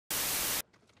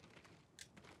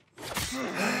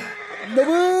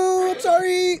No, I'm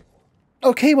sorry.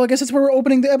 Okay, well, I guess that's where we're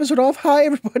opening the episode off. Hi,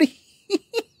 everybody.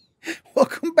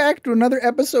 Welcome back to another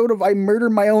episode of I Murder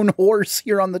My Own Horse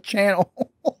here on the channel.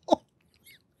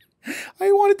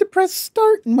 I wanted to press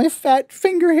start and my fat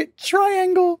finger hit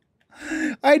triangle.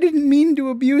 I didn't mean to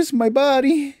abuse my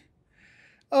body.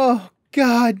 Oh,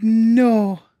 God,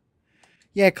 no.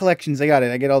 Yeah, collections. I got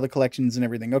it. I get all the collections and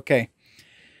everything. Okay.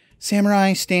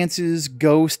 Samurai, stances,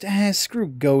 ghost. Screw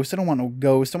ghost. I don't want no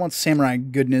ghost. I want samurai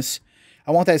goodness.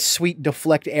 I want that sweet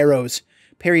deflect arrows.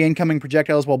 Parry incoming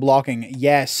projectiles while blocking.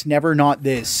 Yes, never not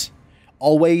this.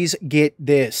 Always get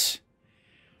this.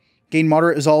 Gain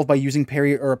moderate resolve by using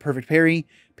parry or a perfect parry.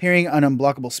 Parrying an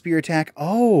unblockable spear attack.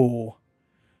 Oh.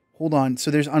 Hold on. So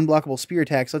there's unblockable spear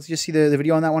attacks. Let's just see the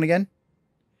video on that one again.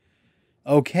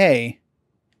 Okay.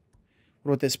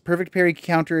 What about this? Perfect parry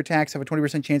counter attacks have a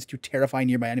 20% chance to terrify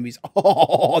nearby enemies.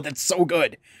 Oh, that's so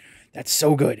good. That's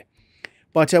so good.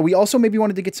 But we also maybe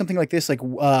wanted to get something like this, like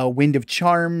Wind of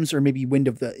Charms, or maybe Wind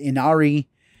of the Inari.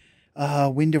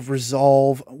 Wind of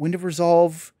Resolve. Wind of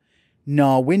Resolve?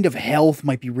 No, Wind of Health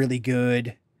might be really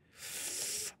good.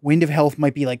 Wind of Health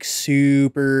might be, like,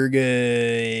 super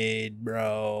good,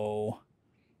 bro.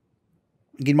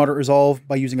 Gain moderate resolve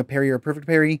by using a parry or a perfect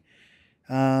parry.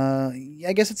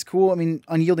 I guess it's cool. I mean,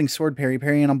 unyielding sword parry.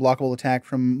 Parry an unblockable attack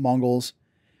from Mongols.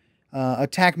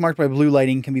 Attack marked by blue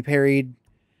lighting can be parried.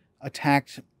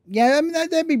 Attacked. Yeah, I mean,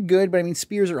 that'd be good, but I mean,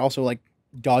 spears are also, like,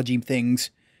 dodgy things.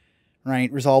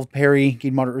 Right? Resolved parry.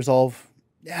 Gain moderate resolve.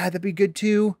 Yeah, that'd be good,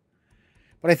 too.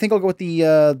 But I think I'll go with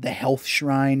the health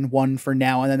shrine one for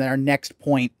now, and then our next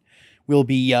point will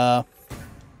be for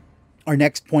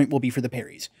the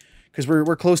parries, because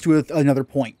we're close to another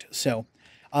point. So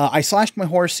I slashed my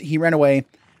horse. He ran away,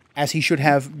 as he should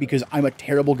have, because I'm a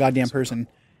terrible goddamn person.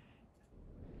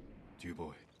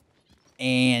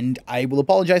 And I will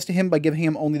apologize to him by giving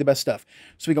him only the best stuff.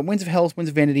 So we got Winds of Health, Winds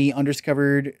of Vanity,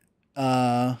 Undiscovered,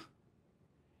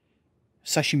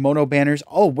 Sashimono banners.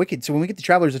 Oh, wicked. So when we get the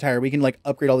Traveler's Attire, we can, like,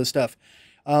 upgrade all this stuff.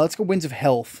 Let's go Winds of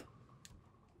Health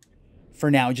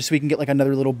for now, just so we can get, like,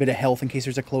 another little bit of health in case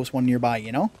there's a close one nearby,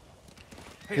 you know?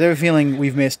 I have a feeling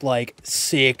we've missed, like,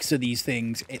 6 of these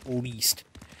things, at least.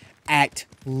 At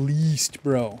least,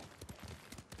 bro.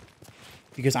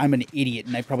 Because I'm an idiot,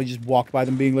 and I probably just walked by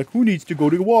them being like, who needs to go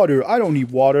to the water? I don't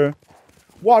need water.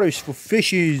 Water's for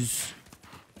fishes.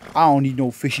 I don't need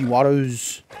no fishy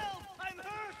waters.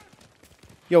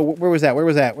 Yo, where was that? Where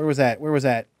was that? Where was that? Where was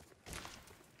that?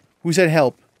 Who said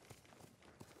help?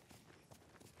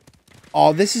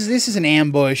 Oh, this is an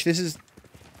ambush. This is...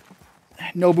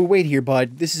 Nobu, wait here,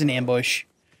 bud. This is an ambush.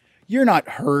 You're not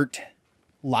hurt,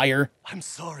 liar. I'm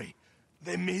sorry.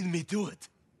 They made me do it.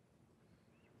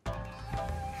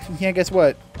 Yeah, guess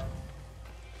what?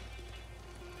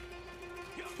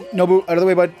 Nobu, out of the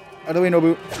way, bud. Out of the way,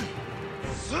 Nobu.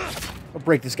 I'll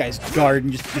break this guy's guard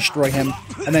and just destroy him.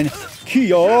 And then,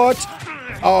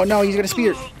 Kiyot! Oh, no, he's got a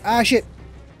spear. Ah, shit.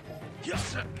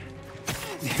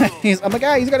 I'm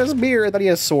like, he's got a spear. I thought he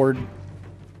had a sword.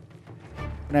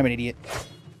 But I'm an idiot.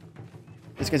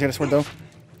 This guy's got a sword, though.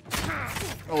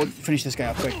 Oh, we'll finish this guy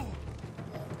off quick.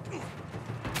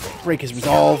 Break his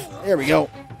resolve. There we go.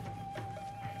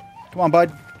 Come on,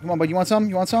 bud. Come on, bud. You want some?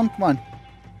 You want some? Come on.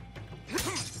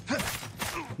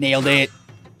 Nailed it.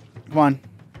 Come on.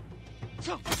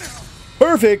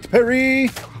 Perfect parry.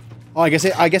 Oh, I guess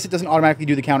it doesn't automatically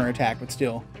do the counter attack, but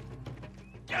still.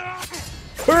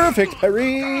 Perfect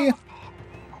parry.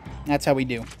 That's how we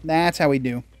do. That's how we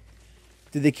do.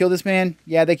 Did they kill this man?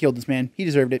 Yeah, they killed this man. He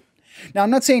deserved it. Now, I'm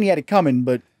not saying he had it coming,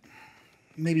 but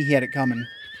maybe he had it coming.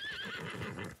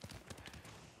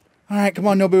 Alright, come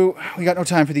on, Nobu. We got no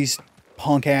time for these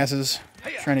punk asses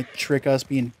trying to trick us,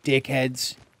 being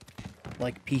dickheads.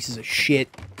 Like pieces of shit.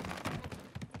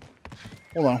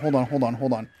 Hold on, hold on, hold on,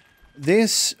 hold on.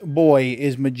 This boy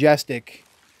is majestic,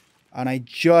 and I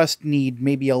just need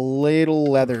maybe a little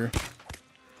leather.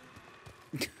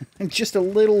 Just a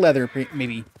little leather,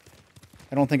 maybe.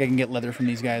 I don't think I can get leather from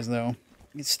these guys, though.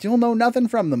 You still know nothing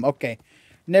from them. Okay.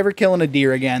 Never killing a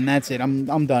deer again. That's it.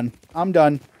 I'm done. I'm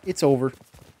done. It's over.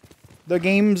 The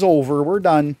game's over. We're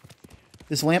done.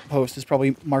 This lamppost is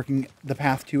probably marking the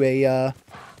path to a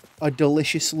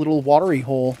delicious little watery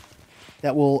hole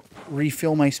that will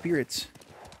refill my spirits.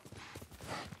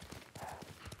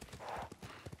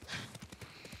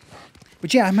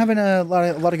 But yeah, I'm having a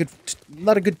lot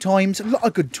of good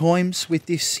times with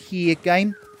this here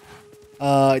game.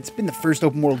 It's been the first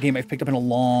open world game I've picked up in a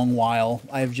long while.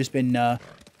 I've just been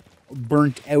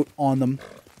burnt out on them,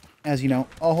 as you know.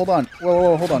 Oh, hold on.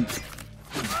 Whoa, hold on.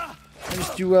 I'll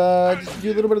just do a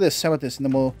little bit of this. How about this? And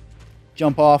then we'll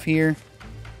jump off here.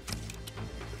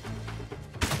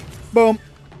 Boom.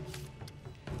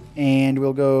 And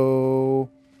we'll go...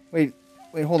 Wait,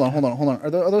 hold on. Are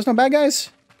those not bad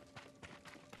guys?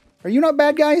 Are you not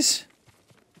bad guys?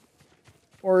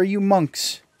 Or are you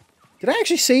monks? Did I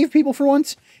actually save people for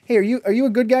once? Hey, are you a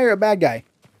good guy or a bad guy?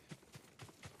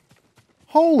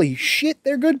 Holy shit,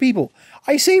 they're good people.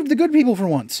 I saved the good people for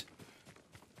once.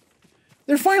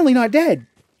 They're finally not dead.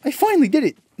 I finally did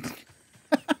it.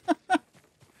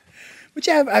 Which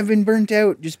I've been burnt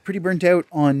out, just pretty burnt out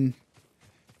on,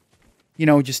 you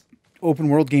know, just open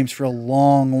world games for a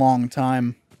long, long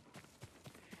time.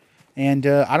 And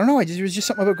I don't know, it was just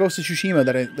something about Ghost of Tsushima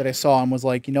that I saw and was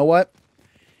like, you know what?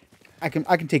 I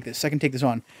can take this. I can take this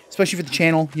on, especially for the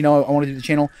channel. You know, I want to do the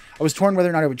channel. I was torn whether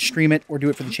or not I would stream it or do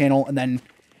it for the channel, and then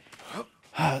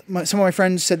some of my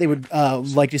friends said they would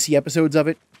like to see episodes of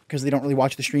it because they don't really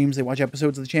watch the streams; they watch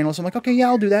episodes of the channel. So I'm like, okay, yeah,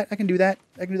 I'll do that. I can do that.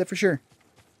 I can do that for sure.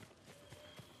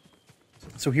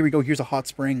 So here we go. Here's a hot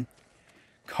spring,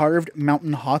 carved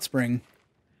mountain hot spring.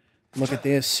 Look at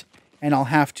this, and I'll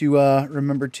have to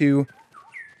remember to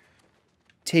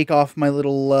take off my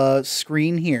little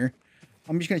screen here.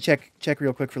 I'm just gonna check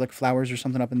real quick for like flowers or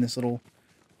something up in this little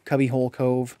cubby hole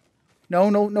cove.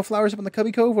 No flowers up in the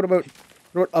cubby cove. What about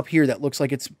up here that looks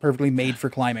like it's perfectly made for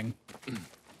climbing?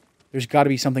 There's got to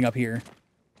be something up here.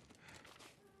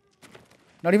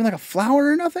 Not even like a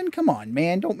flower or nothing. Come on,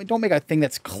 man. Don't make a thing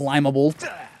that's climbable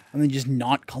and then just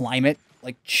not climb it.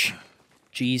 Like,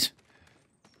 jeez.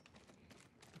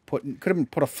 Could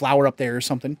have put a flower up there or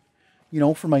something. You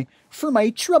know, for my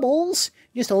troubles.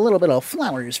 Just a little bit of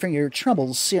flowers for your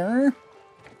troubles, sir.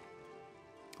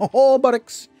 Oh,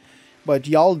 buttocks. But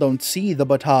y'all don't see the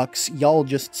buttocks. Y'all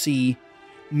just see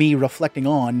me reflecting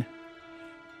on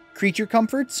creature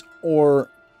comforts or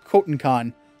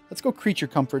Kotenkan. Let's go creature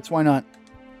comforts. Why not?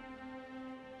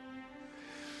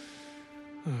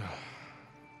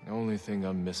 The only thing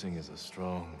I'm missing is a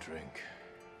strong drink.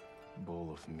 A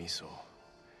bowl of miso.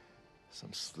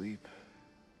 Some sleep.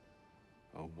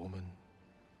 A woman.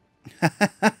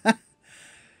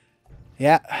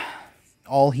 Yeah.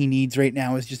 All he needs right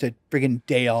now is just a friggin'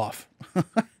 day off.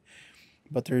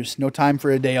 But there's no time for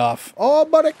a day off. Oh,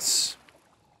 buttocks!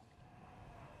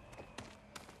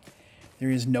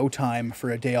 There is no time for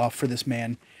a day off for this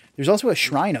man. There's also a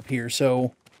shrine up here,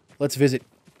 so let's visit.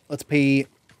 Let's pay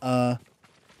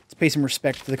some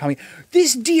respect to the kami.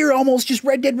 This deer almost just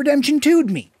Red Dead Redemption 2'd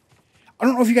me. I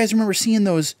don't know if you guys remember seeing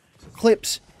those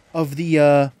clips of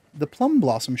the Plum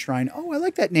Blossom Shrine. Oh, I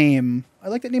like that name. I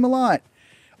like that name a lot.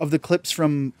 Of the clips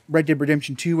from Red Dead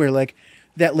Redemption 2 where, like,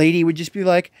 that lady would just be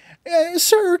like,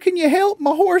 sir, can you help?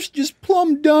 My horse just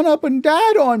plumb done up and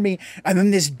died on me. And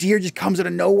then this deer just comes out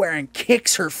of nowhere and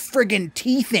kicks her friggin'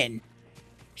 teeth in.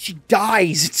 She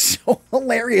dies. It's so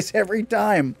hilarious every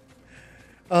time.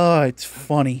 Oh, it's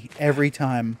funny every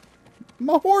time.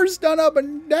 My horse done up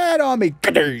and died on me.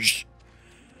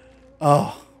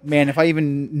 Oh, man, if I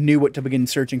even knew what to begin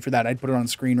searching for that, I'd put it on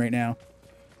screen right now.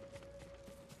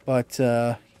 But,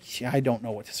 I don't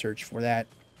know what to search for that.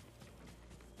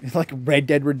 It's like Red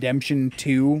Dead Redemption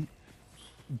 2,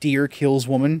 deer kills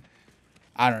woman.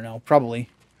 I don't know, probably.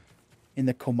 In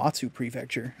the Komatsu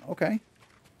Prefecture. Okay.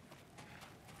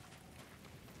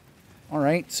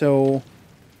 Alright, so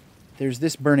there's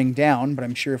this burning down, but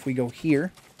I'm sure if we go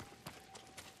here,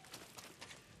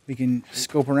 we can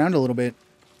scope around a little bit.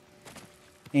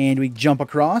 And we jump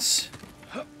across.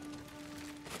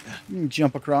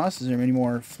 Jump across. Is there any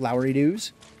more flowery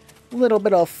dews? A little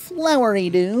bit of flowery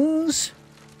dews.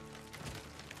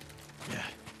 Yeah.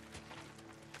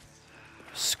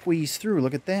 Squeeze through.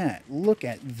 Look at that. Look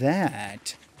at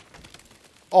that.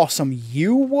 Awesome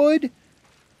yew wood.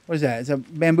 What is that? Is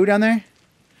that bamboo down there?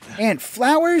 And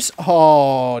flowers?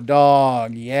 Oh,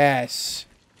 dog. Yes.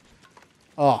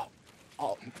 Oh.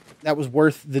 That was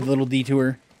worth the little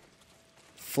detour.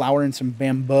 Flower and some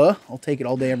bamboo. I'll take it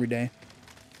all day, every day.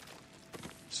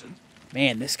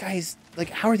 Man, this guy's... Like,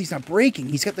 how are these not breaking?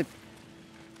 He's got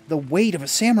the weight of a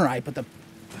samurai, but the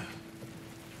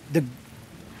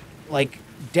like,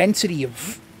 density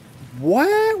of...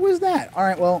 What was that?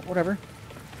 Alright, well, whatever.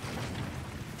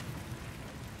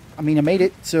 I mean, I made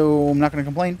it, so I'm not going to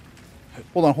complain.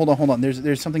 Hold on.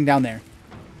 There's something down there.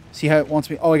 See how it wants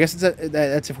me... Oh, I guess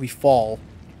that's if we fall.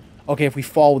 Okay, if we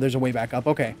fall, there's a way back up.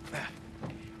 Okay.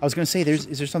 I was going to say,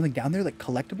 is there something down there, like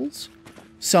collectibles?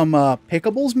 Some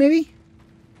pickables, maybe?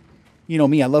 You know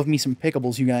me, I love me some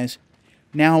pickables, you guys.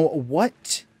 Now,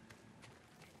 what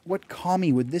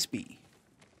kami would this be?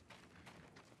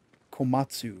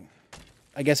 Komatsu.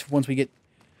 I guess once we get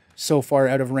so far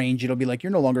out of range, it'll be like,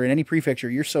 you're no longer in any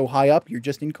prefecture. You're so high up, you're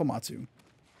just in Komatsu.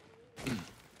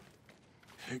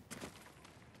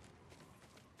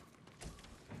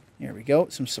 There we go.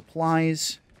 Some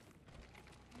supplies.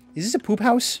 Is this a poop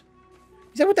house?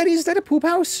 Is that what that is? Is that a poop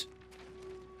house?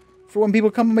 For when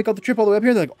people come and make out the trip all the way up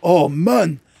here, they're like, oh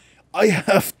man, I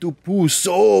have to poo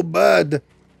so bad.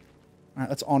 Alright,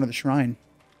 let's honor the shrine.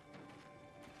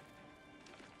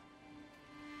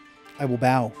 I will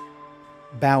bow.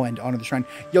 Bow and honor the shrine.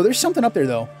 Yo, there's something up there,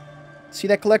 though. See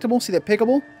that collectible? See that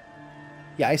pickable?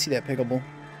 Yeah, I see that pickable.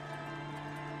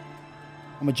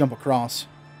 I'm gonna jump across.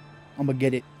 I'm gonna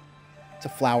get it. It's a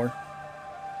flower.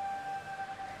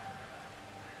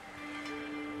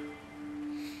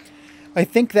 I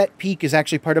think that peak is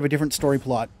actually part of a different story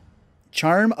plot.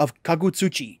 Charm of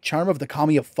Kagutsuchi. Charm of the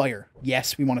Kami of Fire.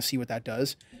 Yes, we want to see what that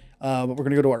does. But we're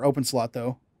going to go to our open slot,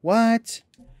 though. What?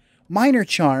 Minor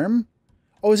charm.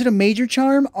 Oh, is it a major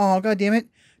charm? Oh, god damn it.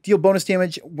 Deal bonus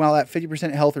damage while at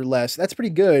 50% health or less. That's pretty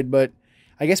good, but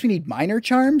I guess we need minor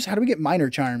charms? How do we get minor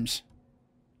charms?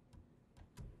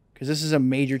 Because this is a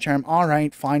major charm.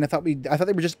 Alright, fine. I thought they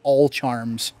were just all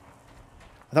charms.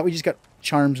 I thought we just got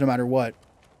charms no matter what.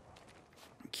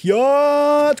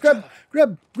 Kyat!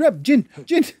 Grab! Jin!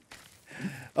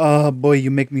 Oh boy,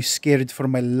 you make me scared for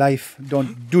my life.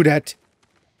 Don't do that.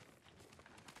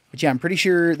 But yeah, I'm pretty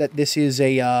sure that this is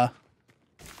a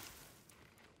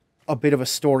bit of a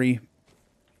story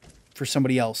for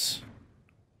somebody else.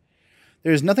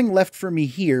 There is nothing left for me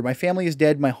here. My family is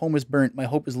dead. My home is burnt. My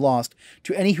hope is lost.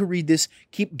 To any who read this,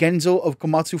 keep Genzo of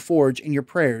Komatsu Forge in your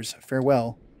prayers.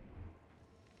 Farewell.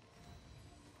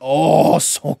 Oh,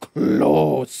 so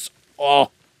close.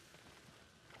 Oh.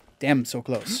 Damn, so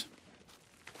close.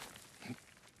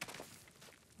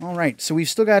 Alright, so we've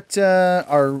still got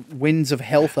our winds of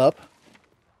health up.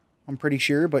 I'm pretty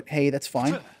sure, but hey, that's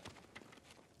fine.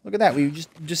 Look at that. We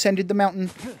just descended the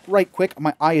mountain right quick.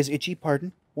 My eye is itchy,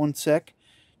 pardon. One sec.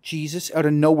 Jesus, out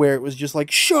of nowhere, it was just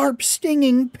like, sharp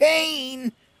stinging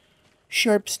pain!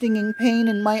 Sharp stinging pain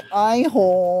in my eye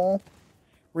hole.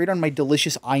 Right on my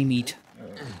delicious eye meat.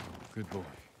 Good boy.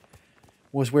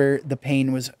 Was where the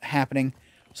pain was happening.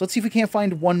 So let's see if we can't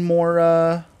find one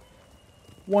more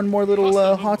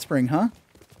little hot spring, huh?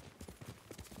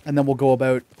 And then we'll go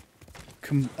about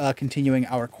continuing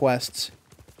our quests.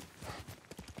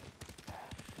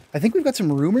 I think we've got some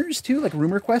rumors, too, like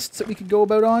rumor quests that we could go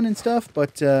about on and stuff,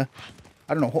 but I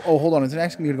don't know. Oh, hold on. Is it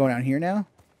asking me to go down here now?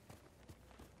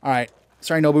 Alright.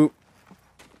 Sorry, Nobu.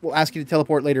 We'll ask you to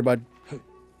teleport later, bud.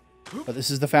 But this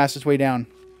is the fastest way down.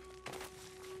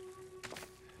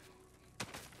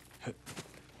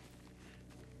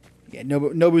 Yeah,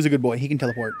 Nobu's a good boy. He can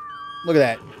teleport. Look at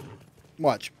that.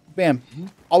 Watch. Bam.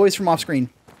 Always from off screen.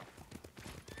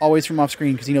 Always from off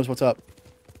screen because he knows what's up.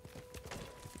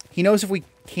 He knows if we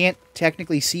can't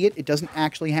technically see it, it doesn't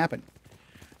actually happen.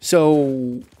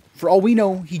 So, for all we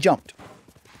know, he jumped.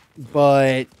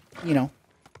 But, you know.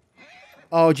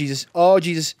 Oh, Jesus. Oh,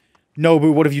 Jesus.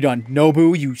 Nobu, what have you done?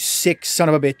 Nobu, you sick son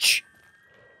of a bitch.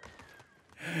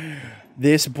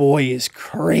 This boy is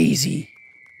crazy.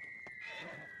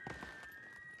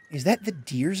 Is that the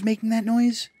deers making that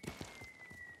noise?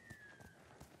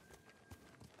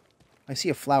 I see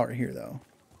a flower here, though.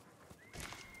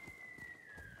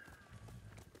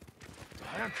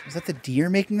 Is that the deer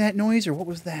making that noise, or what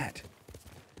was that?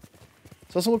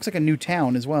 This also looks like a new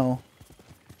town as well.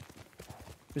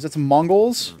 Is that some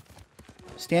Mongols?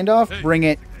 Standoff? Bring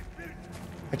it.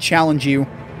 I challenge you,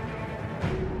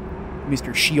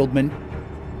 Mr. Shieldman.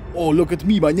 Oh, look at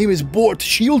me. My name is Bort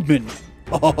Shieldman.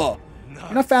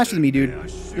 You're not faster than me,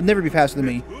 dude. You'll never be faster than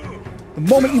me. The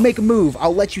moment you make a move,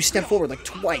 I'll let you step forward like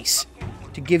twice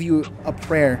to give you a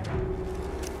prayer.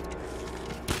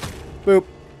 Boop.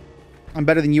 I'm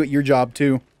better than you at your job,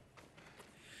 too.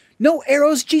 No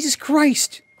arrows? Jesus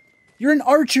Christ! You're an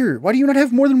archer! Why do you not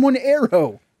have more than one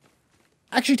arrow?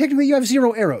 Actually, technically, you have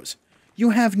 0 arrows.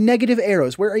 You have negative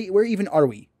arrows. Where even are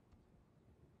we?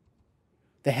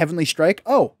 The Heavenly Strike?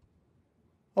 Oh.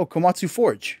 Oh, Komatsu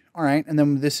Forge. Alright, and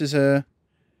then this is the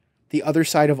other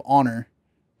side of Honor.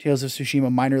 Tales of Tsushima,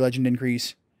 minor legend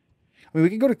increase. I mean, we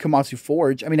could go to Komatsu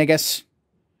Forge. I mean, I guess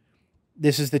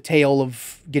this is the tale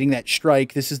of getting that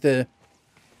strike. This is that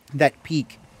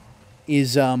peak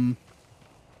is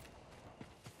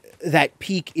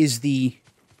the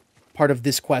part of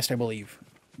this quest, I believe.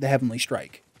 The Heavenly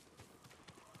Strike.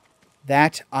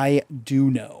 That I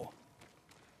do know.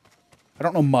 I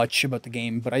don't know much about the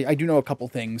game, but I do know a couple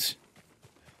things.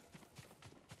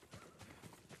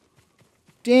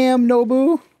 Damn,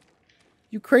 Nobu.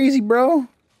 You crazy, bro?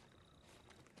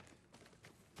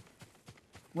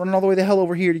 Running all the way the hell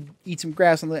over here to eat some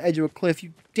grass on the edge of a cliff.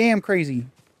 You damn crazy.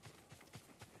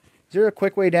 Is there a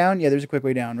quick way down? Yeah, there's a quick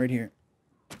way down right here.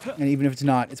 And even if it's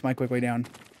not, it's my quick way down.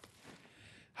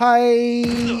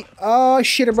 Hi. Oh,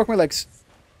 shit, I broke my legs.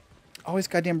 Always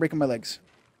goddamn breaking my legs.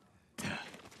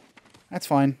 That's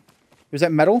fine. Was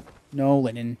that metal? No,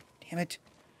 linen. Damn it.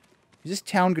 Is this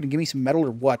town going to give me some metal or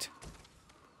what?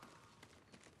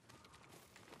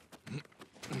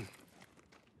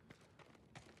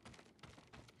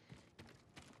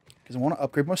 Because I want to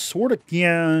upgrade my sword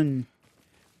again.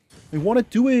 I want to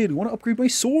do it. I want to upgrade my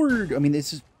sword. I mean,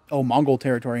 this is... Oh, Mongol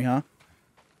territory, huh?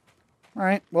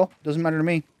 Alright, well, doesn't matter to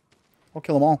me. I'll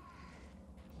kill them all.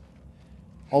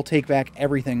 I'll take back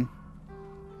everything.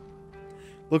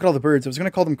 Look at all the birds. I was going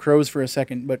to call them crows for a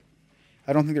second, but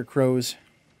I don't think they're crows.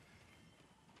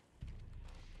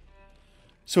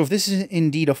 So if this is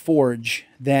indeed a forge,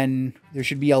 then there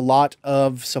should be a lot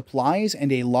of supplies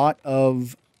and a lot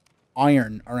of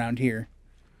iron around here.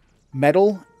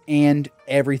 Metal and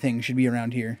everything should be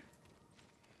around here.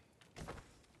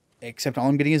 Except all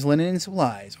I'm getting is linen and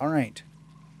supplies. Alright.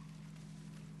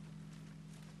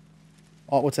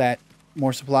 Oh, what's that?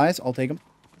 More supplies? I'll take them.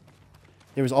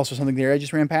 There was also something there I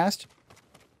just ran past.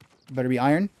 Better be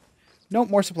iron. Nope,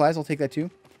 more supplies. I'll take that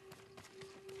too.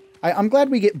 I'm glad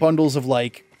we get bundles of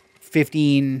like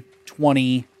 15,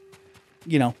 20,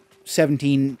 you know,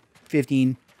 17,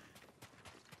 15.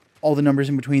 All the numbers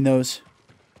in between those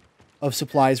of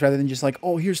supplies rather than just like,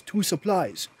 oh, here's 2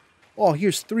 supplies. Oh,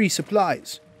 here's 3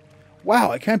 supplies.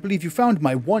 Wow, I can't believe you found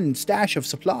my 1 stash of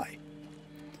supply.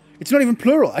 It's not even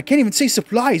plural. I can't even say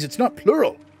supplies. It's not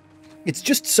plural. It's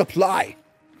just supply.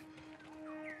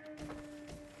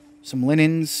 Some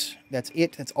linens. That's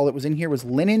it. That's all that was in here was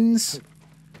linens.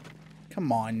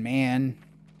 Come on, man.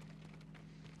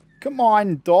 Come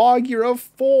on, dog. You're a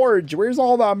forge. Where's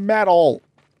all the metal?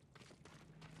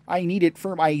 I need it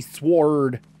for my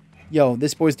sword. Yo,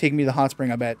 this boy's taking me to the hot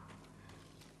spring, I bet.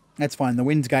 That's fine. The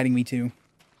wind's guiding me too.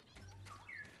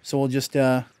 So we'll just,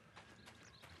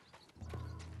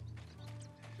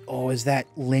 Oh, is that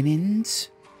linens?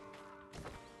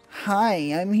 Hi,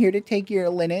 I'm here to take your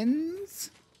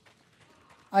linens.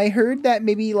 I heard that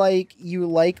maybe, like, you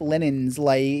like linens,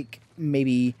 like,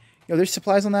 maybe... Yo, there's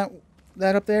supplies on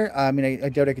that up there? I mean, I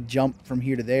doubt I could jump from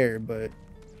here to there, but...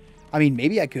 I mean,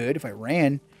 maybe I could if I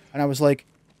ran. And I was like...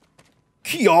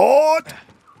 Kiot!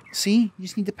 See? You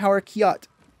just need the power of Kiot.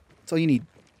 That's all you need.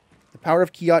 The power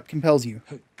of Kiot compels you.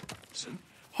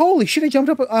 Holy shit, I jumped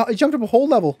up a whole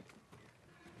level.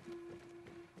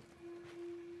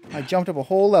 I jumped up a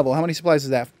whole level. How many supplies is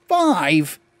that?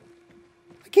 5!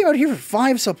 I came out here for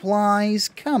 5 supplies.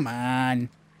 Come on.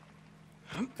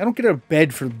 I don't get out of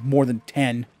bed for more than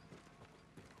 10.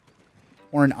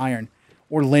 Or an iron.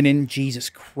 Or linen. Jesus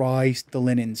Christ, the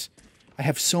linens. I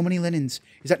have so many linens.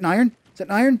 Is that an iron? Is that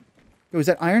an iron? Yo, is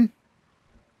that iron?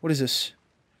 What is this?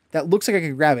 That looks like I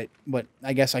could grab it, but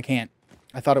I guess I can't.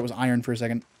 I thought it was iron for a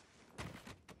second.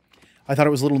 I thought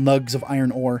it was little nugs of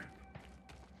iron ore.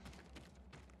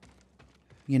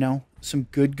 You know, some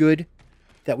good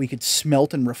that we could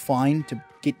smelt and refine to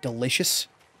get delicious.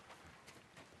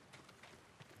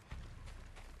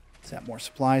 Is that more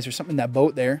supplies or something in that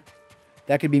boat there?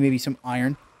 That could be maybe some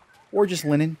iron or just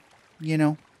linen, you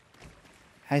know,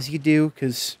 as you do,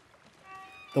 because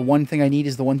the one thing I need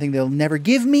is the one thing they'll never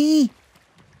give me.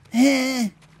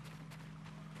 Look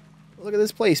at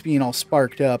this place being all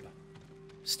sparked up,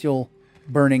 still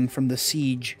burning from the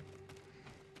siege.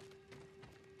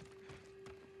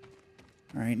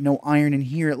 Alright, no iron in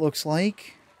here, it looks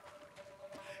like.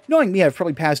 Knowing me, I've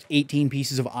probably passed 18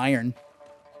 pieces of iron.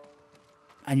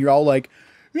 And you're all like,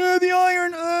 yeah, the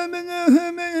iron,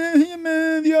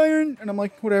 the iron. And I'm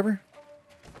like, whatever.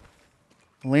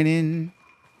 Linen.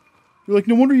 You're like,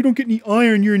 no wonder you don't get any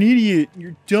iron. You're an idiot.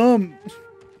 You're dumb.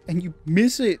 And you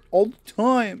miss it all the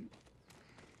time.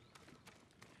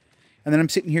 And then I'm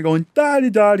sitting here going,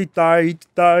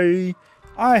 da-da-da-da-da-da.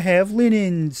 I have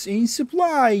linens and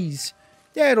supplies.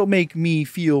 That'll make me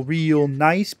feel real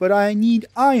nice, but I need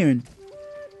iron,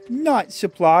 not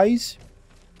supplies.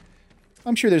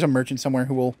 I'm sure there's a merchant somewhere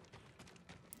who will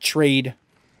trade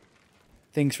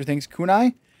things for things.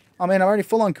 Kunai? Oh man, I'm already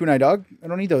full on kunai, dog. I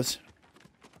don't need those.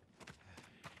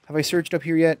 Have I searched up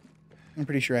here yet? I'm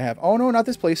pretty sure I have. Oh no, not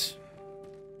this place.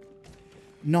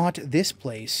 Not this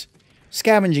place.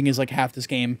 Scavenging is like half this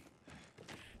game.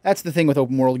 That's the thing with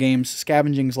open world games.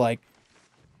 Scavenging's like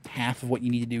half of what you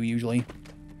need to do usually.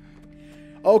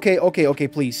 Okay,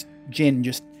 please. Jin,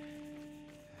 just...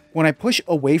 When I push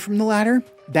away from the ladder,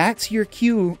 that's your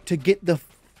cue to get the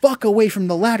fuck away from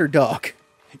the ladder, dog.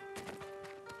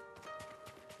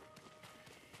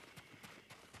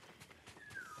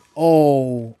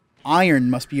 Oh,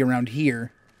 iron must be around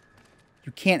here.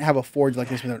 You can't have a forge like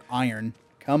this without iron.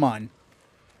 Come on.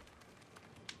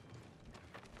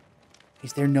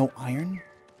 Is there no iron?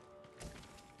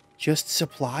 Just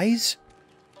supplies?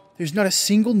 There's not a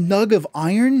single nug of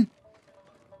iron?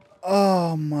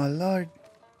 Oh, my lord.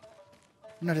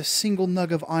 Not a single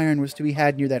nug of iron was to be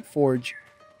had near that forge.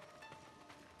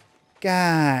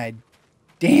 God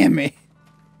damn it.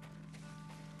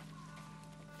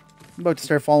 I'm about to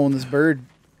start following this bird.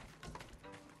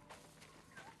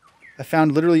 I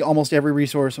found literally almost every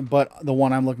resource but the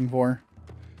one I'm looking for.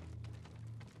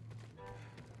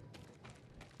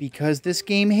 Because this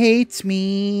game hates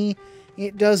me.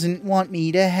 It doesn't want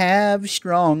me to have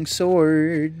strong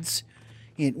swords.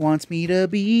 It wants me to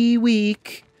be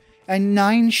weak and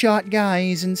 9-shot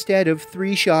guys instead of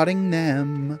 3-shotting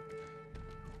them.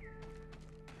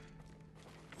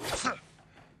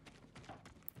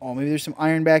 Oh, maybe there's some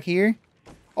iron back here.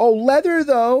 Oh, leather,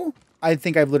 though. I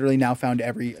think I've literally now found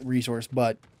every resource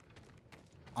but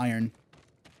iron.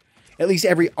 At least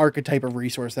every archetype of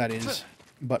resource, that is,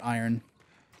 but iron.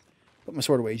 Put my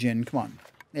sword away, Jin. Come on.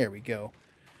 There we go.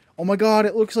 Oh my god,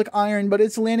 it looks like iron, but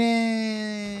it's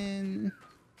linen.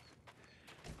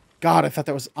 God, I thought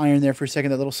that was iron there for a second.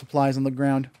 That little supplies on the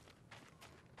ground.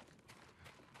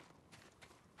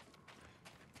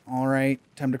 Alright,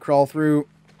 time to crawl through.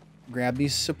 Grab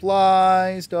these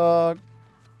supplies, dog.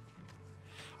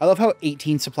 I love how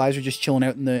 18 supplies are just chilling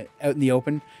out in the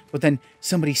open, but then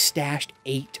somebody stashed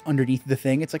 8 underneath the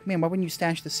thing. It's like, man, why wouldn't you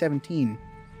stash the 17?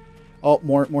 Oh,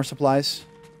 more supplies.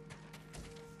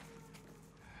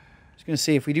 I was gonna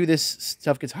say, if we do this,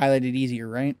 stuff gets highlighted easier,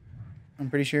 right? I'm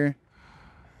pretty sure.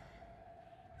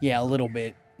 Yeah, a little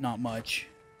bit, not much.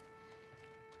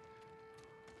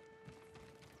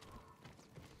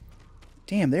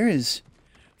 Damn, there is...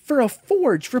 For a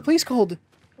forge, for a place called...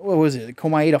 What was it?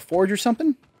 Komaeda Forge or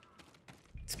something?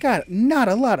 It's got not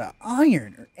a lot of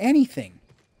iron or anything.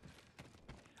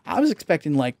 I was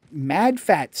expecting, like, mad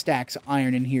fat stacks of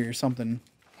iron in here or something.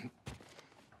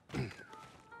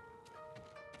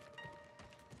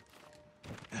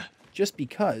 Just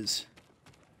because.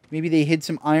 Maybe they hid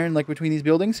some iron, like, between these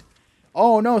buildings?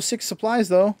 Oh, no, 6 supplies,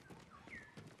 though.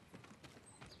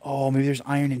 Oh, maybe there's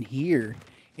iron in here.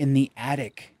 In the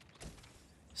attic.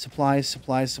 Supplies,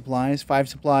 supplies, supplies. 5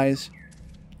 supplies.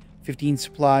 15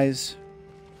 supplies.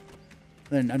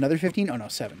 Then another 15? Oh, no,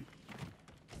 7.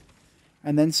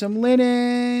 And then some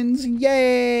linens.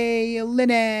 Yay!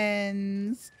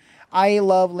 Linens! I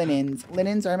love linens.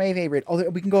 Linens are my favorite. Oh,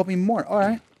 we can go up even more. All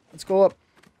right. Let's go up.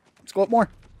 Let's go up more.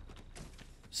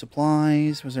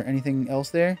 Supplies. Was there anything else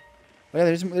there? Oh, yeah,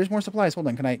 there's more supplies. Hold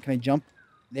on. Can I jump?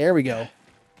 There we go.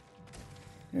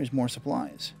 There's more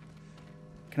supplies.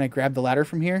 Can I grab the ladder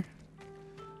from here?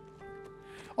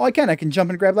 Oh, I can. I can jump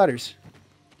and grab ladders.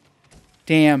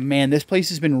 Damn, man. This place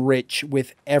has been rich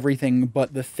with everything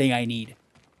but the thing I need.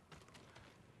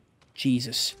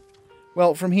 Jesus.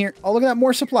 Well, from here... Oh, look at that.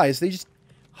 More supplies. They just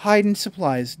hide in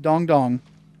supplies. Dong dong.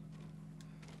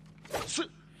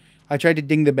 I tried to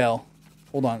ding the bell.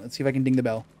 Hold on. Let's see if I can ding the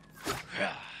bell.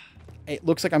 It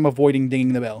looks like I'm avoiding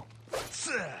dinging the bell.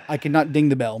 I cannot ding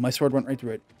the bell. My sword went right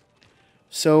through it.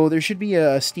 So there should be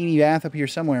a steamy bath up here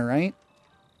somewhere, right?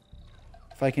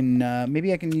 If I can...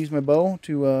 maybe I can use my bow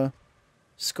to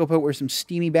scope out where some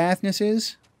steamy bathness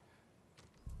is.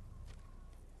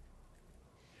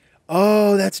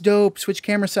 Oh, that's dope. Switch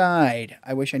camera side.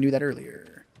 I wish I knew that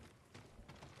earlier.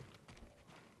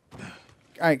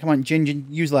 Alright, come on. Jin,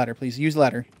 use ladder, please. Use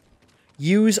ladder.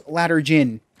 Use ladder,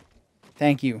 Jin.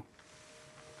 Thank you.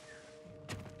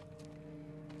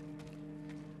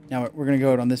 Now we're going to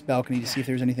go out on this balcony to see if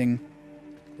there's anything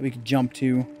that we could jump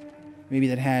to. Maybe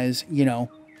that has, you know,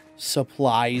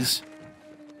 supplies.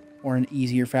 Or an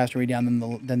easier, faster way down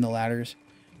than the ladders.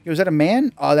 Yo, is that a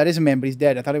man? Oh, that is a man, but he's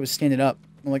dead. I thought he was standing up.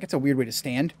 I'm like, that's a weird way to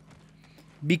stand.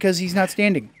 Because he's not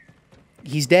standing.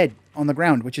 He's dead on the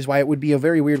ground, which is why it would be a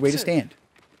very weird way to stand.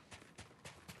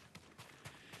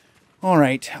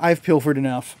 Alright, I've pilfered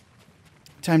enough.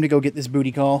 Time to go get this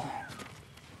booty call.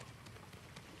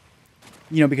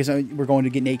 You know, because we're going to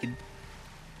get naked.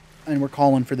 And we're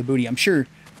calling for the booty. I'm sure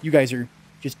you guys are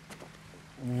just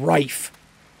rife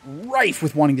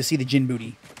with wanting to see the Jin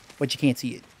booty. But you can't see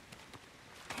it.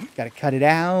 Gotta cut it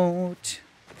out.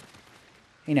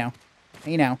 Hey now.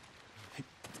 Hey now.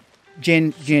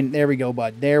 Jin, there we go,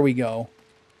 bud. There we go.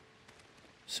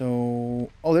 So...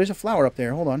 Oh, there's a flower up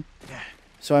there. Hold on.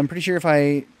 So I'm pretty sure if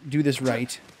I do this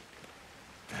right...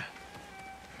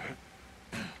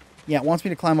 Yeah, it wants me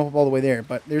to climb up all the way there,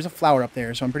 but there's a flower up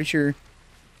there, so I'm pretty sure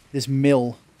this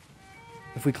mill...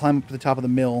 If we climb up to the top of the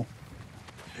mill...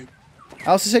 I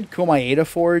also said Komaeda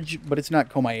Forge, but it's not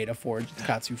Komaeda Forge. It's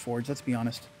Katsu Forge, let's be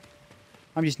honest.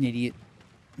 I'm just an idiot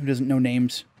who doesn't know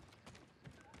names.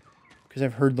 Because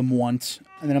I've heard them once.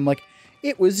 And then I'm like,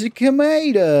 it was a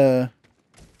Kameda.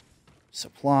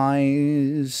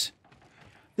 Supplies.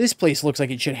 This place looks like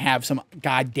it should have some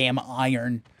goddamn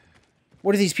iron.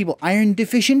 What are these people, iron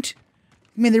deficient?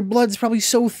 Man, their blood's probably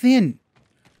so thin.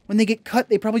 When they get cut,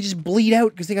 they probably just bleed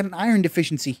out because they got an iron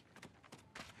deficiency.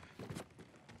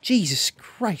 Jesus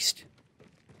Christ.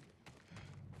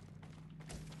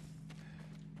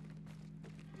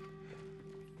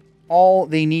 All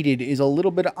they needed is a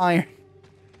little bit of iron.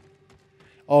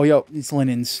 Oh, yo, it's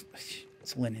linens.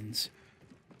 It's linens.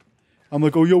 I'm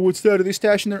like, oh, yo, what's that? Are they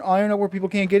stashing their iron out where people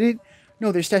can't get it?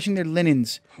 No, they're stashing their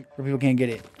linens where people can't get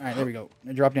it. All right, there we go.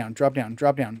 Now drop down, drop down,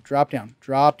 drop down, drop down,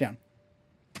 drop down.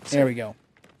 There we go.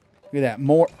 Look at that.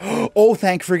 More. Oh,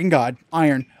 thank friggin' God.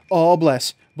 Iron. Oh,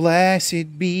 bless.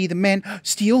 Blessed be the man.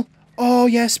 Steel. Oh,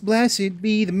 yes, blessed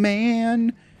be the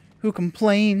man who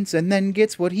complains and then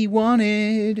gets what he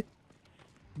wanted.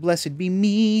 Blessed be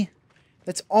me.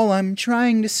 That's all I'm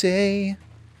trying to say,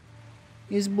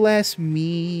 is bless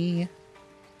me.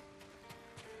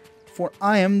 For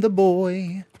I am the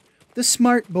boy, the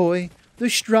smart boy, the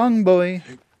strong boy,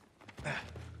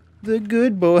 the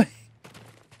good boy.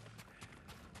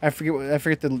 I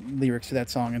forget the lyrics to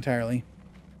that song entirely.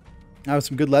 That was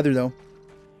some good leather, though.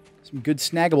 Some good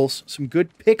snaggables, some good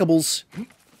pickables.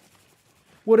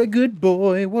 What a good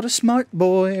boy, what a smart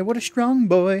boy, what a strong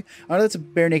boy. I know that's a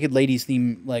Bare Naked Ladies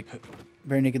theme, like,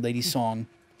 Bare Naked Ladies song.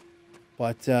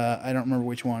 But I don't remember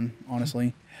which one,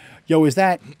 honestly. Yo, is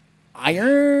that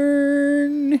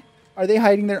iron? Are they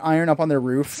hiding their iron up on their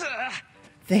roof?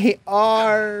 They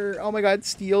are. Oh my god,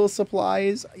 steel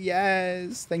supplies.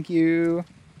 Yes, thank you.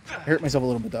 I hurt myself a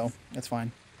little bit, though. That's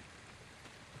fine.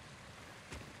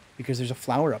 Because there's a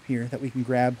flower up here that we can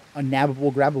grab. A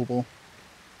nabbable, grabbable.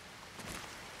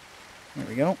 There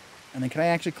we go. And then can I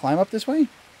actually climb up this way?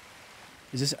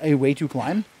 Is this a way to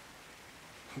climb?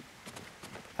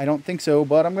 I don't think so,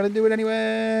 but I'm going to do it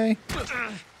anyway.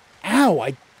 Ow,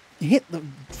 I hit the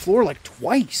floor like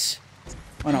twice.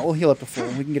 Oh no, we'll heal up to full.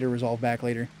 We can get it resolved back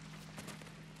later.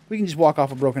 We can just walk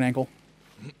off a broken ankle.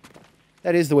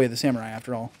 That is the way of the samurai,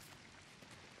 after all.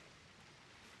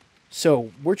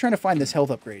 So, we're trying to find this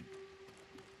health upgrade.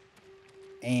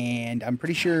 And I'm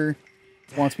pretty sure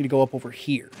it wants me to go up over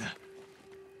here.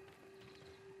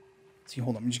 Let's see,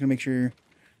 hold on. I'm just going to make sure.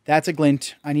 That's a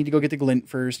glint. I need to go get the glint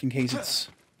first in case it's,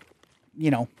 you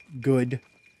know, good.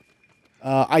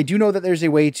 I do know that there's a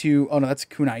way to... Oh, no, that's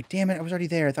kunai. Damn it, I was already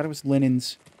there. I thought it was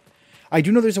linens. I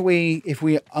do know there's a way, if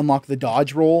we unlock the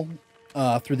dodge roll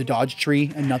through the dodge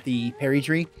tree and not the parry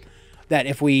tree, that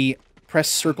if we press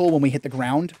circle when we hit the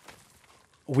ground,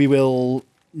 we will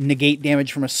negate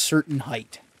damage from a certain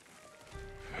height.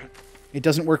 It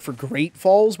doesn't work for great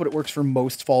falls, but it works for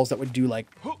most falls that would do, like,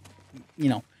 you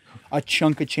know, a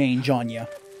chunk of change on you.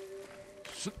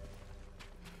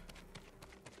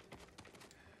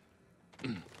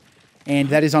 And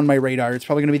that is on my radar. It's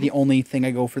probably going to be the only thing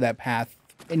I go for that path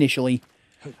initially.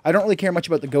 I don't really care much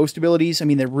about the ghost abilities. I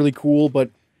mean, they're really cool, but...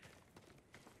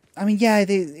 I mean, yeah,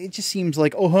 it just seems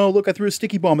like, oh, look, I threw a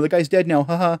sticky bomb and the guy's dead now,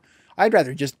 haha. I'd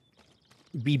rather just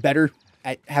be better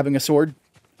at having a sword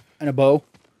and a bow.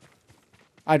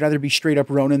 I'd rather be straight up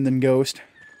Ronin than Ghost.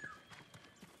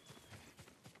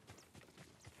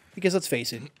 Because let's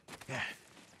face it,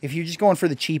 if you're just going for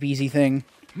the cheap, easy thing,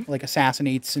 like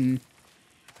assassinates and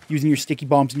using your sticky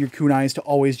bombs and your kunais to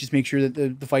always just make sure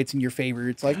that the fight's in your favor,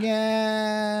 it's like,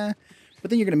 yeah.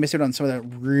 But then you're going to miss out on some of that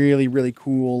really, really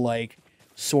cool, like,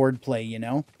 sword play, you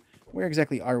know? Where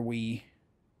exactly are we?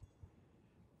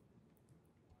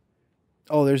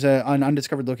 Oh, there's an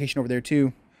undiscovered location over there,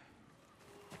 too.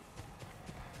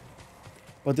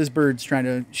 But this bird's trying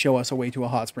to show us a way to a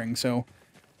hot spring, so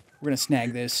we're going to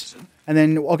snag this. And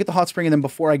then I'll get the hot spring, and then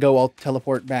before I go, I'll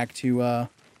teleport back to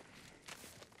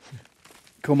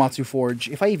Komatsu Forge.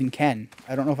 If I even can.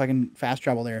 I don't know if I can fast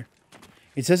travel there.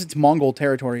 It says it's Mongol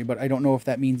territory, but I don't know if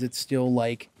that means it's still,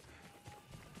 like...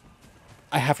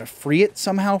 I have to free it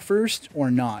somehow first,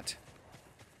 or not.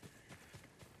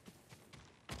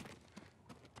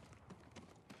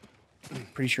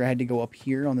 Pretty sure I had to go up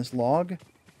here on this log.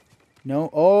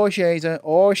 No. Oh, Shaza.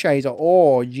 Oh, Shaza.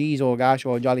 Oh, jeez. Oh, gosh.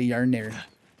 Oh, jolly yarn there.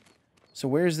 So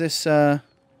where's this, Man,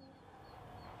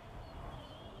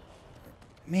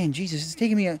 Jesus, it's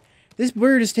taking me This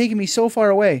bird is taking me so far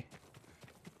away.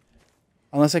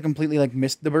 Unless I completely, like,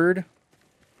 missed the bird.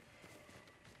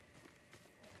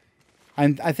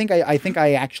 I think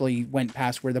I actually went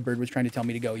past where the bird was trying to tell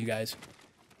me to go, you guys.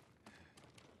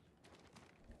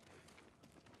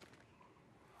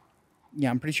 Yeah,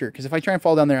 I'm pretty sure. Because if I try and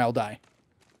fall down there, I'll die.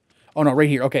 Oh, no, right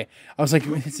here. Okay. I was like,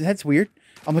 that's weird.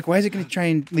 I'm like, why is it going to try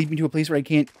and lead me to a place where I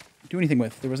can't do anything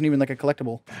with? There wasn't even like a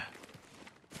collectible.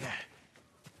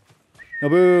 No,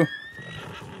 boo.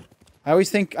 I always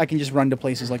think I can just run to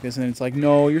places like this, and then it's like,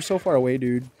 no, you're so far away,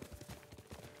 dude.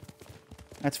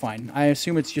 That's fine. I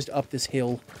assume it's just up this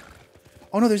hill.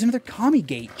 Oh, no, there's another Kami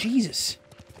Gate. Jesus.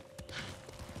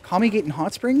 Kami Gate and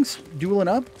Hot Springs? Dueling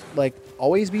up? Like,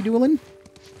 always be dueling?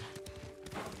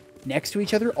 Next to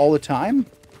each other all the time?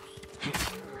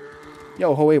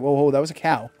 Yo, wait, whoa, that was a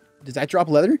cow. Does that drop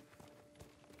leather?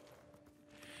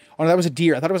 Oh, no, that was a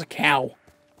deer. I thought it was a cow.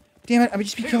 Damn it, I would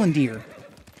just be killing deer.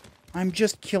 I'm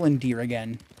just killing deer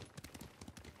again.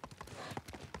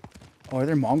 Oh, are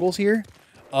there Mongols here?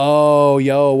 Oh,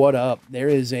 yo, what up? There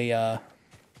is a,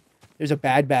 there's a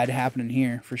bad happening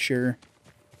here, for sure.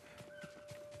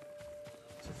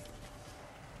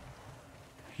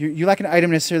 You lack an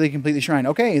item necessarily to complete the shrine.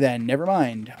 Okay, then, never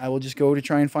mind. I will just go to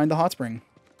try and find the hot spring.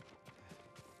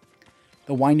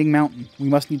 The Winding Mountain. We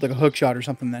must need, like, a hook shot or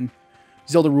something, then.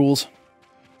 Zelda rules.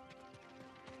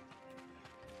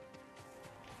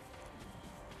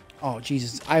 Oh,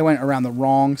 Jesus. I went around the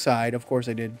wrong side. Of course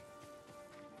I did.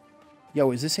 Yo,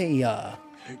 is this a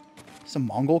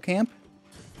Mongol camp?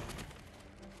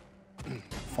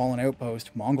 Fallen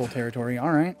outpost. Mongol territory.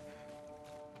 Alright.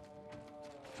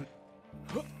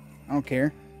 I don't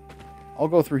care. I'll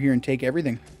go through here and take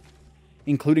everything.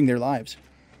 Including their lives.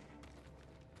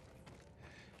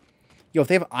 Yo, if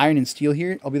they have iron and steel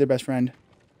here, I'll be their best friend.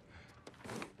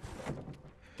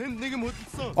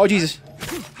 Oh, Jesus.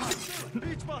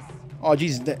 Oh,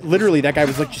 Jesus. Literally, that guy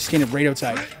was like just standing right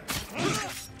outside.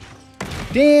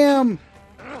 Damn!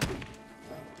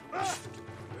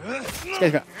 This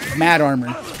guy's got mad armor.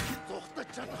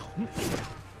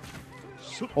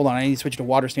 Hold on, I need to switch to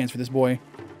water stance for this boy.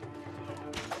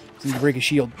 I need to break his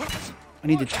shield. I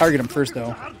need to target him first,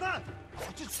 though.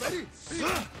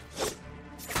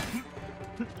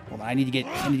 Hold on, I need to get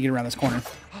around this corner.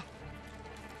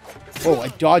 Oh, I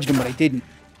dodged him, but I didn't.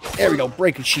 There we go,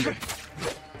 break his shield.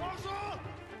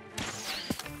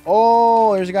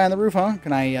 Oh, there's a guy on the roof, huh?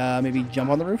 Can I maybe jump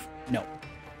on the roof? No.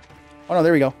 Oh, no,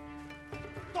 there we go.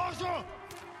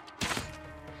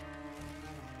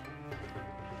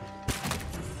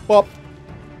 Well.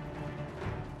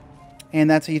 And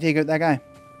that's how you take out that guy.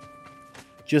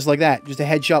 Just like that. Just a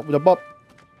headshot with a bop.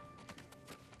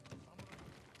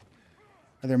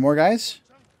 Are there more guys?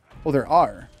 Oh, there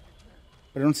are.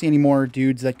 But I don't see any more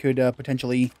dudes that could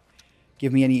potentially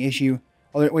give me any issue.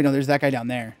 Oh, wait, no, there's that guy down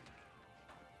there.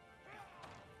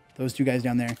 Those two guys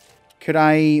down there. Could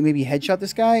I maybe headshot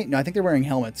this guy? No, I think they're wearing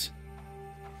helmets.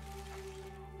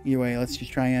 Either way, let's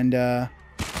just try and...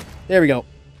 There we go.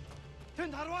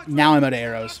 Now I'm out of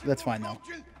arrows. That's fine, though.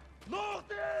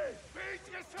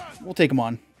 We'll take him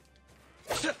on.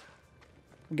 We'll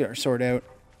get our sword out.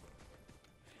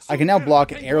 I can now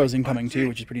block arrows incoming, too,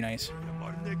 which is pretty nice.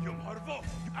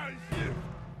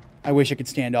 I wish I could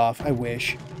stand off. I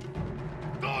wish.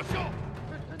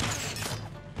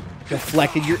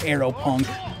 Deflected your arrow, punk.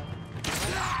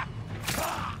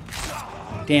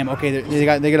 Damn, okay, they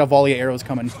got a volley of arrows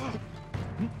coming.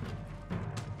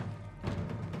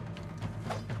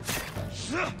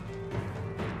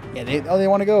 Yeah, they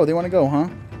want to go. They want to go, huh?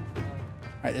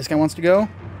 Alright, this guy wants to go.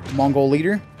 Mongol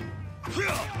leader.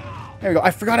 There we go.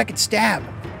 I forgot I could stab.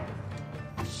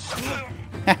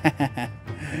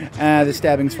 The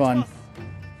stabbing's fun.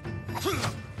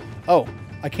 Oh,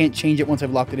 I can't change it once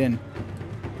I've locked it in.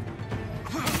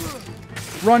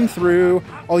 Run through.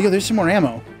 Oh, yeah, there's some more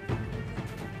ammo.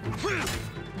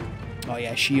 Oh,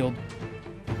 yeah, shield.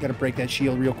 Gotta break that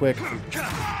shield real quick.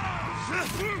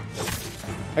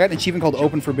 I got an achievement called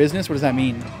Open for Business. What does that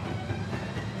mean?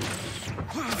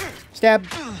 Stab.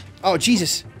 Oh,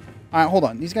 Jesus. All right, hold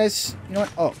on. These guys, you know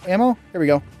what? Oh, ammo? There we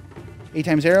go. 8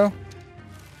 times arrow.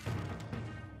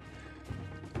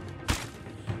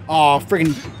 Oh,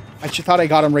 friggin'. I thought I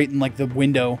got him right in, like, the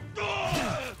window.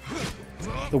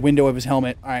 The window of his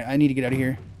helmet. All right, I need to get out of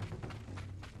here.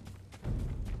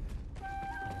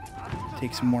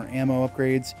 Take some more ammo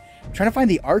upgrades. I'm trying to find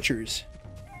the archers.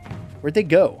 Where'd they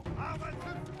go?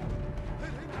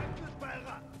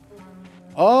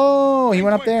 Oh, he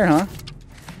went up there, huh?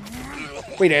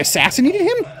 Wait, I assassinated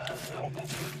him?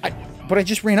 But I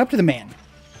just ran up to the man.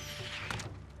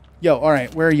 Yo, all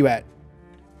right, where are you at?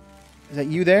 Is that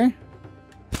you there?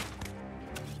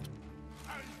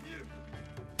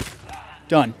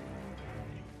 Done.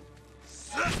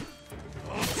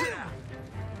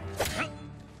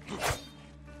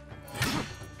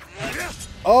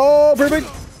 Oh, perfect.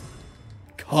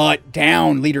 Cut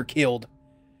down. Leader killed.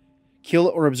 Kill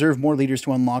or observe more leaders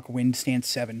to unlock Wind Stance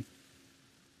 7.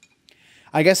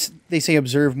 I guess they say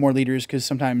observe more leaders because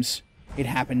sometimes it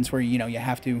happens where, you know, you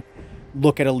have to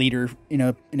look at a leader in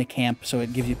a camp, so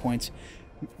it gives you points.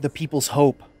 The People's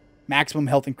Hope. Maximum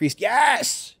health increased.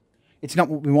 Yes! It's not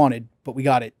what we wanted, but we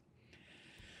got it.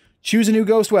 Choose a new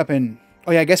ghost weapon.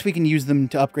 Oh, yeah, I guess we can use them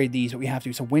to upgrade these, but we have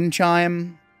to. So, Wind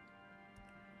Chime.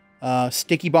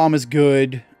 Sticky Bomb is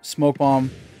good. Smoke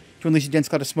Bomb. To unleash a dense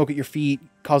cloud of smoke at your feet,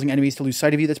 causing enemies to lose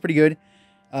sight of you. That's pretty good.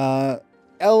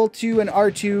 L2 and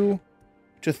R2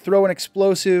 to throw an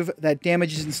explosive that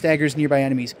damages and staggers nearby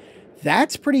enemies.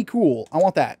 That's pretty cool. I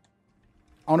want that.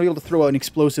 I want to be able to throw an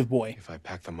explosive boy. If I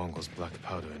pack the Mongols' black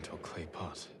powder into a clay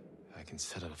pot, I can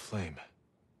set it aflame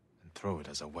and throw it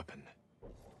as a weapon.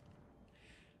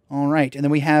 All right, and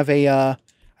then we have a, I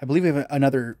believe we have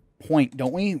another point,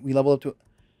 don't we? We level up to,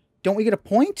 don't we get a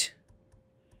point?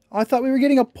 Oh, I thought we were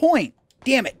getting a point.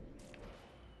 Damn it.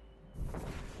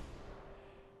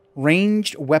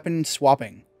 Ranged weapon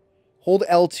swapping. Hold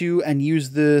L2 and use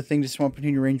the thing to swap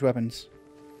between your ranged weapons.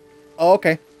 Oh,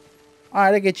 okay. All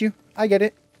right, I get you. I get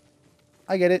it.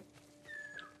 I get it.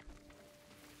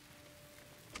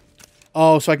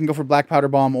 Oh, so I can go for Black Powder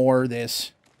Bomb or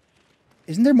this.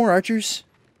 Isn't there more archers?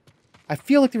 I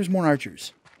feel like there was more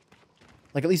archers.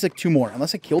 Like, at least, like, 2 more.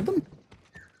 Unless I killed them?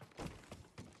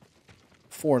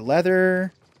 4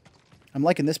 leather. I'm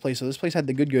liking this place, so this place had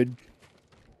the good.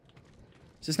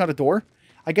 Is this not a door?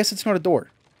 I guess it's not a door.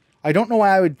 I don't know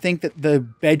why I would think that the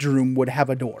bedroom would have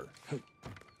a door.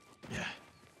 Yeah.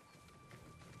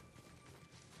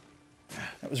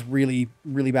 That was really,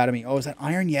 really bad of me. Oh, is that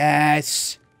iron?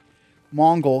 Yes!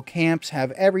 Mongol camps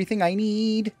have everything I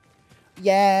need.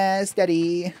 Yes,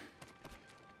 daddy.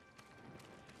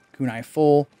 Kunai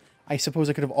full. I suppose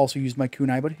I could have also used my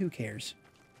kunai, but who cares?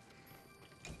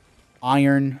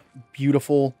 Iron.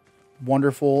 Beautiful.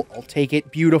 Wonderful. I'll take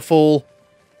it. Beautiful.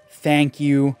 Thank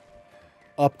you.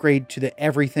 Upgrade to the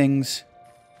everythings.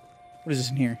 What is this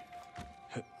in here?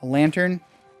 A lantern?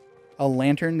 A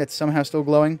lantern that's somehow still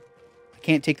glowing? I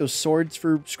can't take those swords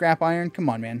for scrap iron? Come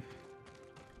on, man.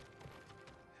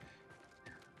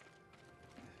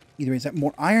 Either way, is that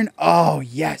more iron? Oh,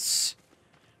 yes.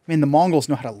 Man, the Mongols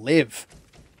know how to live.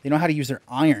 They know how to use their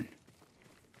iron.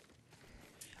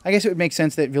 I guess it would make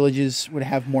sense that villages would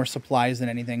have more supplies than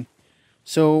anything.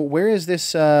 So, where is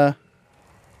this, where's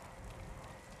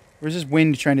this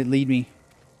wind trying to lead me?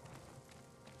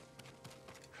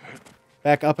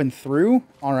 Back up and through?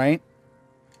 Alright.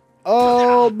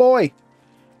 Oh, boy.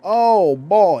 Oh,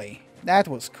 boy. That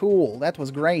was cool. That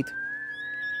was great.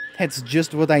 That's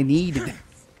just what I needed.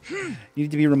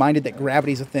 Needed to be reminded that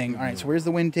gravity's a thing. Alright, so where's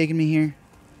the wind taking me here?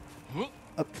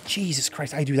 Oh, Jesus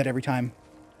Christ, I do that every time.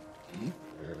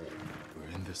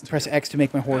 Press X to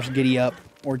make my horse giddy up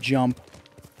or jump.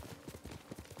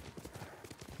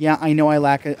 Yeah, I know I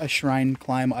lack a shrine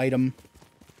climb item.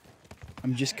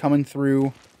 I'm just coming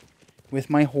through with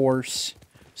my horse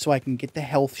so I can get the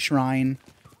health shrine.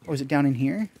 Or is it down in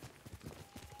here?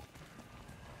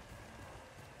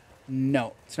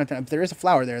 No, it's not down. There is a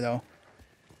flower there, though.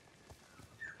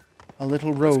 A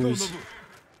little rose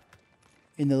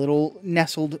in the little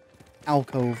nestled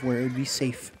alcove where it would be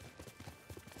safe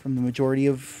from the majority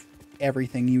of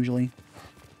everything, usually.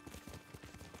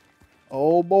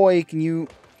 Oh, boy, can you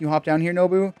hop down here,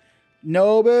 Nobu?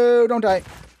 Nobu, don't die.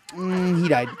 He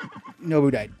died.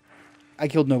 Nobu died. I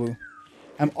killed Nobu.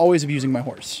 I'm always abusing my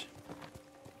horse.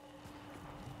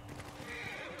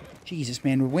 Jesus,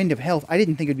 man, wind of health. I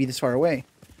didn't think it would be this far away.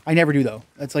 I never do, though.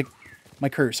 That's like my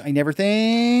curse. I never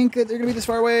think that they're going to be this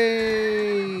far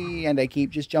away. And I keep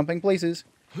just jumping places.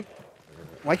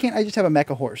 Why can't I just have a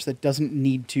mecha horse that doesn't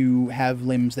need to have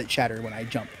limbs that shatter when I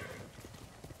jump?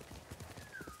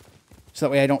 So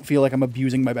that way I don't feel like I'm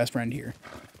abusing my best friend here.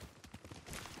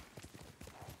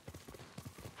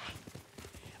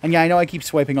 And yeah, I know I keep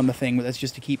swiping on the thing, but that's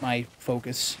just to keep my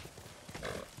focus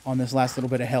on this last little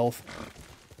bit of health.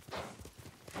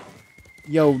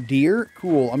 Yo, deer?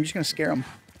 Cool. I'm just going to scare him.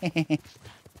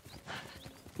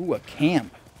 Ooh, a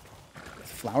camp. With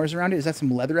flowers around it? Is that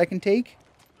some leather I can take?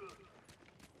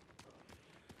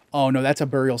 Oh, no, that's a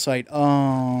burial site.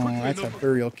 Oh, that's a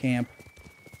burial camp.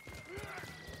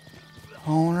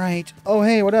 All right. Oh,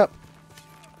 hey, what up?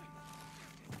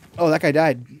 Oh, that guy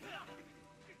died.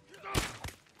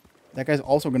 That guy's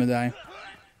also going to die.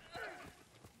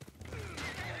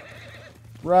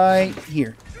 Right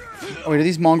here. Oh, wait, are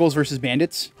these Mongols versus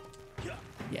bandits?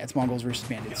 Yeah, it's Mongols versus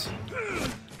bandits.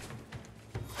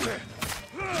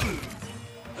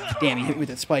 Damn, he hit me with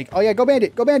that spike. Oh, yeah, go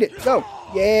bandit, go bandit, go.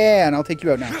 Yeah, and I'll take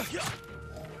you out now.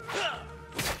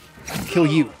 I'll kill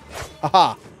you.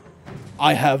 Aha.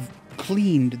 I have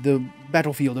cleaned the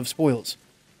battlefield of spoils.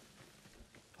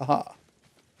 Aha.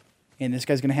 And this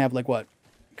guy's gonna have like what?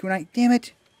 Kunai? Damn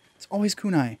it! It's always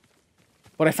kunai.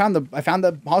 But I found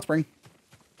the hot spring.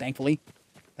 Thankfully.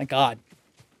 Thank God.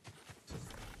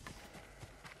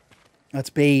 Let's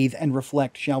bathe and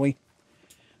reflect, shall we?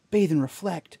 Bathe and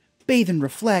reflect. Bathe and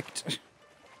reflect.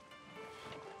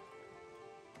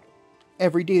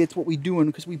 Every day that's what we doing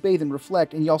because we bathe and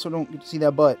reflect, and you also don't get to see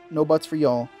that butt. No butts for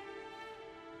y'all.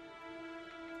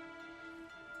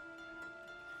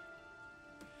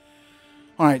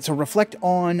 Alright, so reflect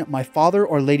on my father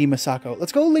or Lady Masako.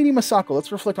 Let's go Lady Masako.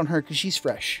 Let's reflect on her because she's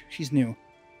fresh. She's new.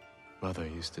 Mother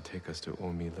used to take us to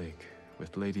Omi Lake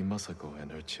with Lady Masako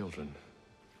and her children.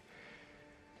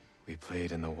 We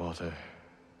played in the water,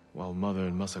 while Mother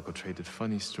and Masako traded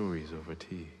funny stories over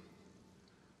tea.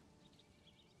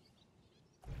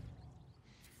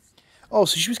 Oh,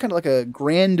 so she was kind of like a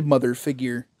grandmother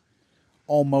figure.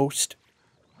 Almost.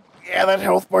 Yeah, that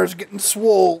health bar's getting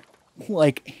swole.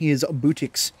 Like his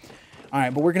boutiques.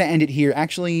 Alright, but we're going to end it here.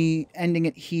 Actually, ending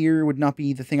it here would not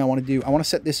be the thing I want to do. I want to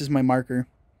set this as my marker.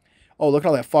 Oh, look at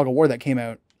all that fog of war that came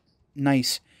out.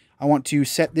 Nice. I want to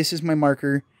set this as my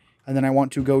marker. And then I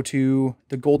want to go to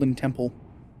the Golden Temple.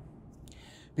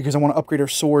 Because I want to upgrade our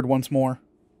sword once more.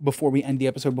 Before we end the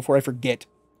episode. Before I forget.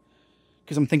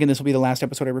 Because I'm thinking this will be the last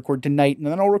episode I record tonight. And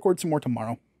then I'll record some more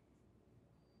tomorrow.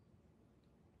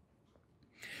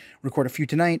 Record a few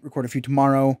tonight. Record a few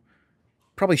tomorrow.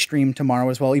 Probably stream tomorrow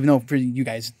as well. Even though for you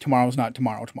guys, tomorrow's not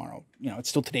tomorrow. You know, it's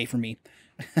still today for me.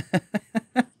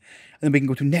 And then we can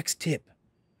go to next tip.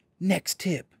 Next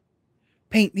tip.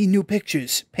 Paint me new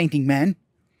pictures, painting man.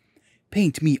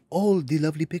 Paint me all the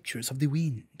lovely pictures of the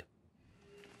wind.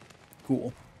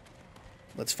 Cool.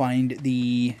 Let's find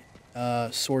the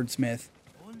swordsmith.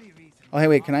 Oh, hey,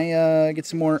 wait. Can I get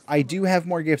some more? I do have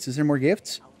more gifts. Is there more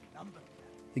gifts?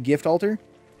 The gift altar?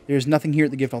 There's nothing here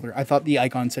at the gift altar. I thought the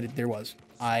icon said there was.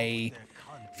 I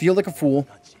feel like a fool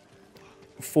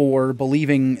for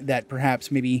believing that perhaps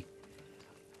maybe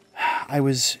I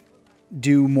was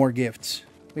due more gifts.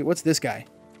 Wait, what's this guy?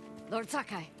 Lord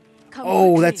Sakai, come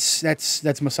Oh, quickly. that's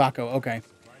Masako. Okay.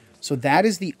 So that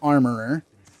is the armorer.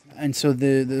 And so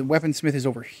the weaponsmith is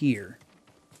over here.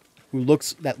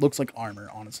 That looks like armor,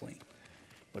 honestly.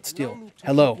 But still.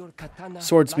 Hello.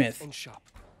 Swordsmith.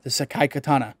 The Sakai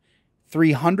Katana.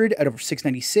 300 out of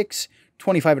 696,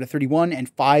 25 out of 31, and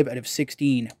 5 out of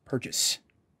 16. Purchase.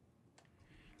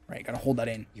 Right, gotta hold that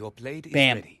in. Your blade is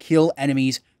Bam. ready. Kill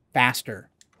enemies faster.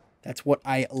 That's what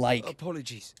I like.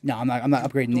 Apologies. No, I'm not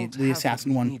upgrading Don't the have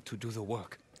assassin what we one. need to do the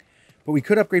work. But we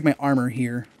could upgrade my armor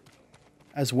here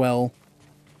as well.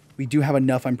 We do have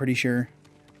enough, I'm pretty sure.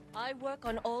 I work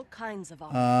on all kinds of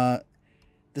armor.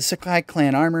 The Sakai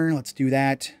clan armor, let's do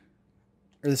that.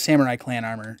 Or the samurai clan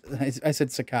armor. I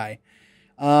said Sakai.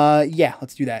 Yeah,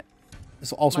 let's do that.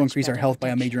 This will also Much increase our better health by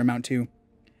a protection. major amount too.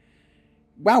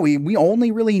 Wow, we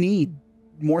only really need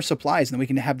more supplies, and then we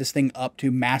can have this thing up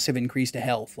to massive increase to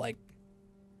health. Like,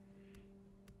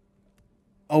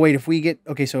 oh wait, if we get,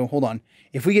 okay, so hold on.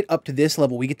 If we get up to this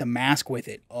level, we get the mask with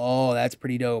it. Oh, that's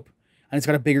pretty dope. And it's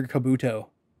got a bigger kabuto. All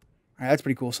right, that's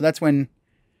pretty cool. So that's when,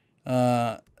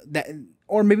 or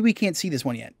maybe we can't see this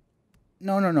one yet.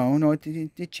 No,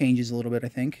 it changes a little bit, I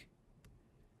think.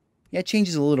 Yeah, it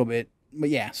changes a little bit. But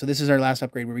yeah, so this is our last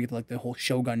upgrade where we get like the whole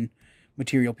Shogun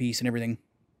material piece and everything.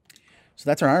 So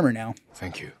that's our armor now.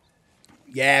 Thank you.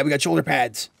 Yeah, we got shoulder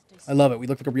pads. I love it. We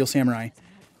look like a real samurai.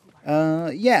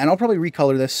 Yeah, and I'll probably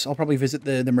recolor this. I'll probably visit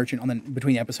the merchant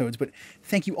between episodes. But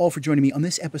thank you all for joining me on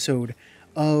this episode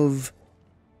of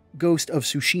Ghost of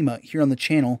Tsushima here on the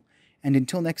channel. And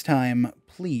until next time,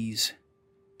 please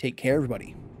take care,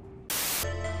 everybody.